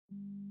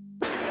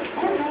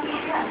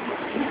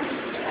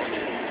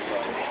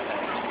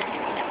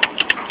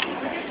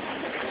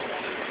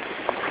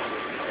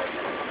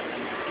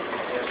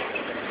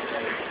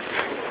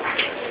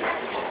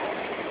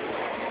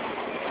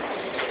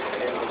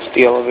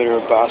the elevator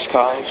of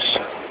Boscov's.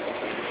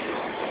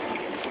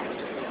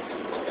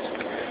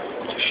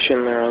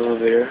 Schindler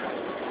elevator.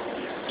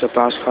 The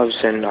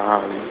Boscov's in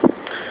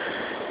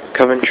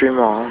Coventry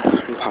Mall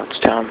in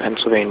Pottstown,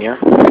 Pennsylvania.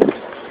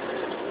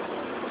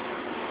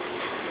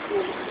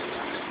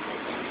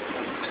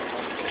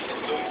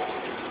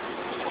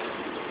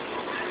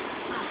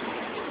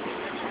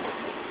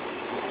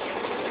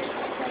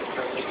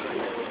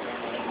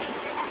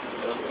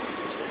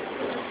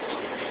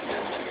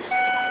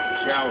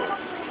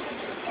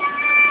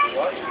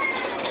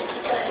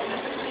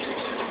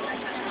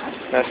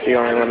 That's the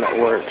only one that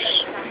works.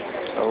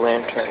 A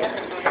lantern.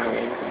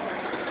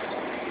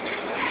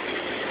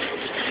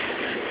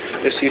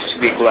 This used to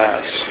be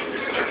glass.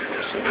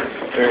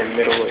 Very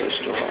middle of the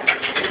store.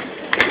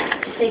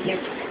 Thank you.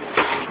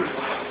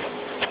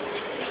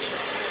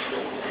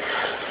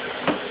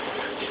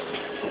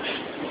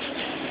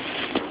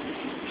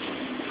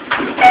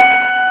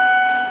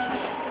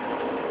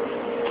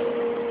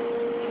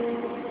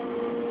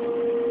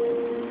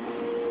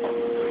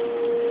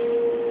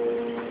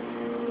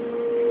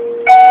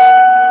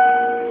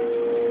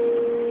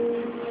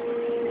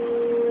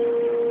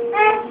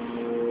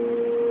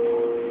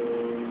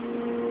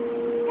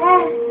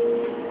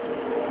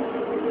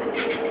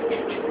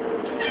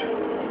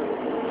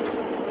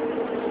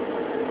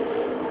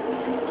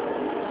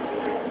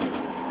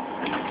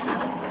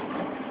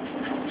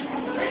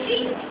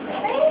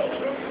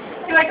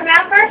 Do I come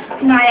out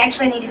first? No, I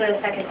actually need to go to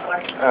the second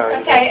floor. Oh,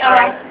 Okay, go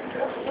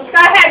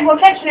ahead. We'll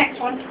catch the next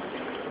one.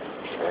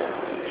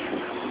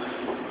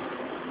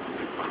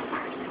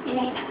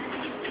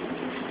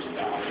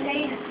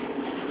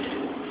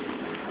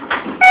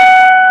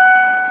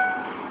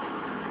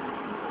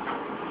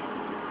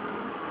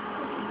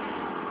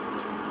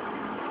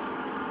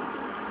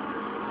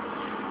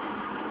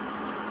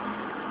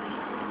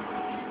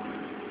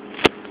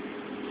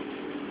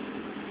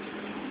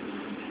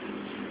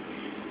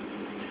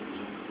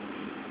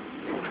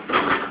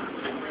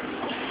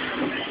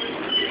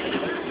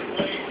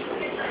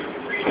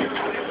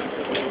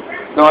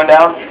 Going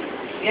down?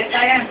 Yes,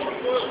 I am.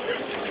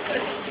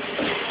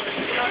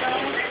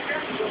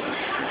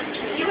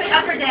 You went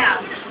up or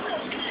down?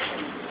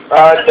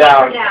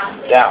 Down.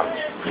 Down. Down.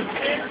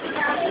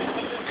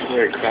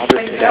 Very crowded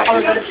All today.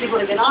 the other people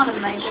to get on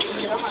and they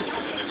didn't get on.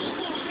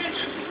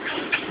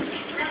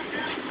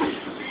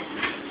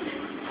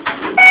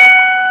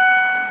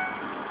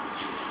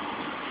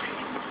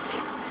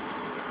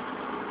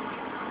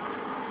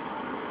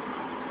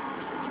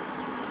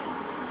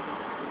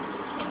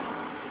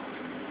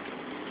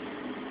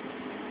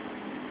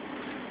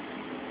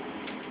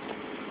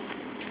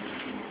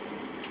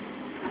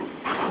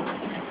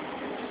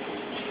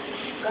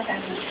 Go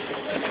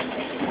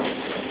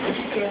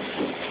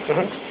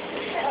ahead.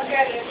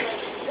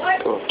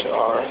 Go up to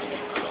R.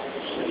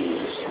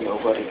 Please,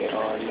 nobody get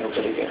on,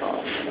 nobody get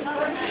on.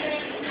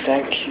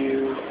 Thank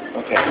you.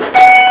 Okay.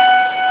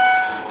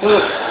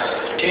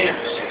 Damn,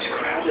 this is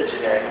crowded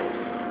today.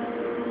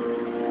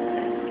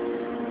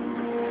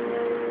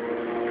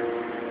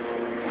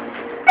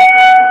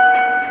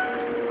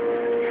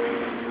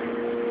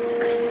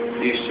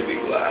 It used to be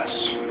glass.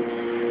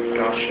 And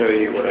I'll show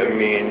you what I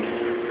mean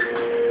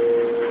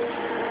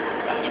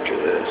after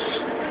this.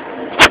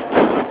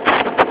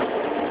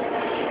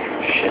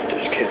 Shit,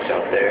 there's kids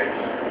out there.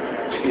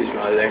 Excuse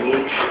my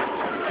language.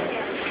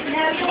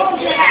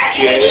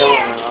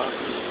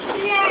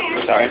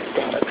 Sorry,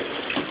 go ahead.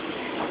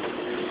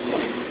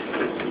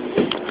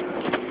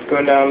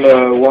 Going down to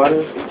 1?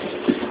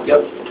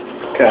 Yep.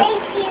 Okay.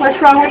 What's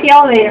wrong with the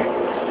elevator?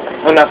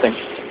 Oh, nothing.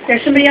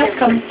 There's somebody else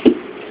coming.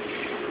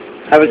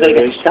 I was like,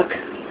 are you stuck?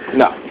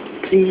 No.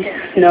 Please?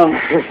 No.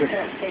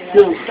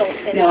 No, don't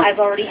say that. I've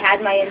already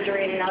had my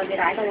injury in an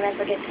elevator. I don't want to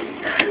forget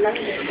none of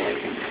this.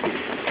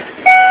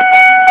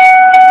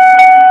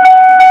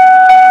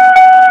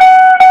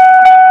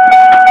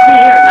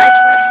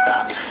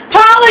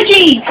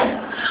 Apologies!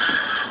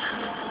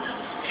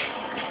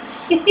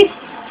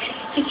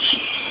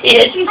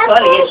 Yeah, she's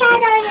funny.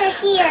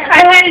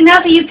 I've had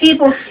enough of you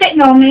people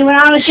sitting on me when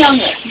I was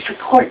younger. She's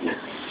recording.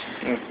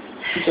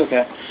 It's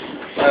okay.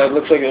 It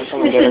looks like there's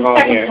someone This is getting on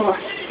second here. floor.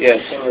 Yeah,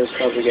 someone's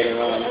probably getting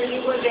on.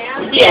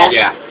 Yeah.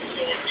 Yeah.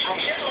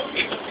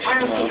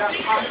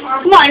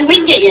 Come on, we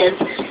can get you.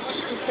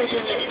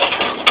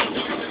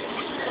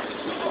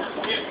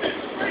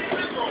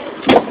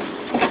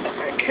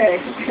 Okay.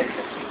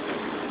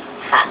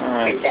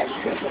 Alright.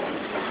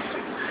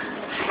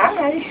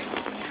 Hi.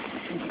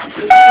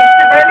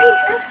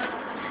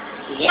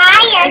 Hi,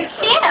 you're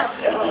too.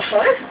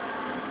 Uh-huh.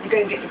 You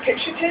gonna get your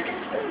picture taken?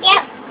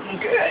 Yep.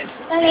 Good.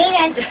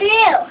 Melina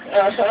too.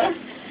 Uh-huh.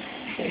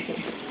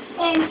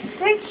 And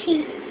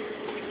Richie.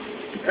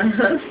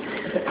 Uh-huh.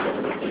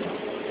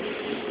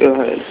 Go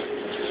ahead.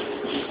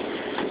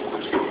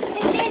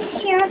 Is this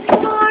your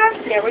floor?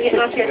 Yeah, we're getting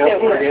off here too. Yep,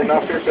 we're getting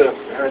off here too.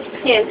 Alright.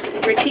 Yes,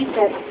 Richie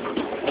said.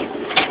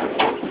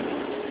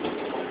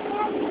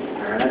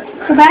 Alright.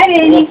 Goodbye,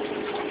 baby.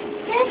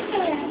 This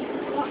one.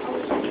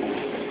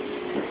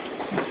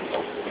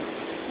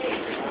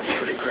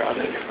 Pretty crowded.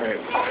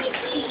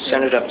 Alright,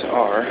 send it up to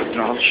R, and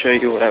I'll show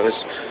you what I was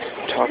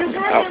talking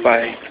about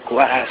by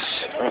glass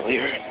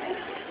earlier.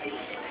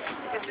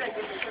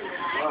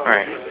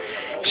 Alright,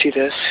 see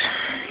this?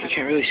 You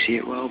can't really see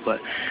it well, but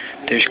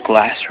there's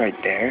glass right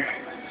there,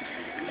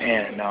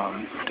 and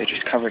they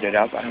just covered it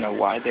up. I don't know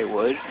why they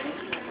would,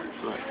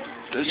 but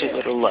those are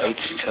little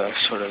lights to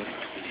sort of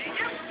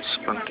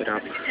spunk it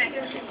up.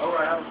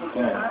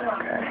 Yeah,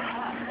 okay.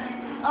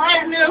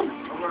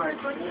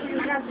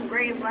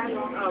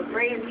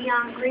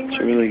 It's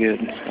a really good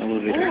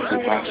elevator for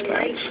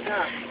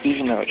Boscov,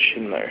 even though it's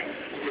Schindler,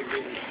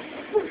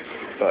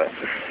 but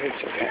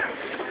it's okay.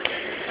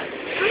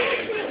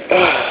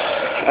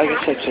 I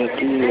guess that's it.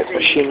 The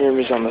machine room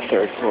is on the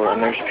 3rd floor,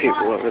 and there's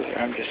people over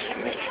there.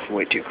 It's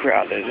way too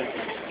crowded.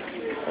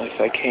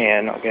 If I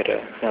can, I'll get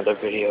another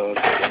video of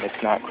it when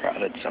it's not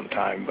crowded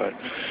sometime, but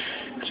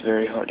it's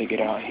very hard to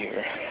get out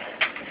here,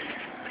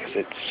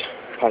 because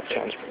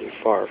Pottstown's pretty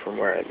far from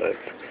where I live.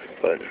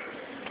 But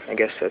I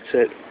guess that's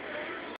it.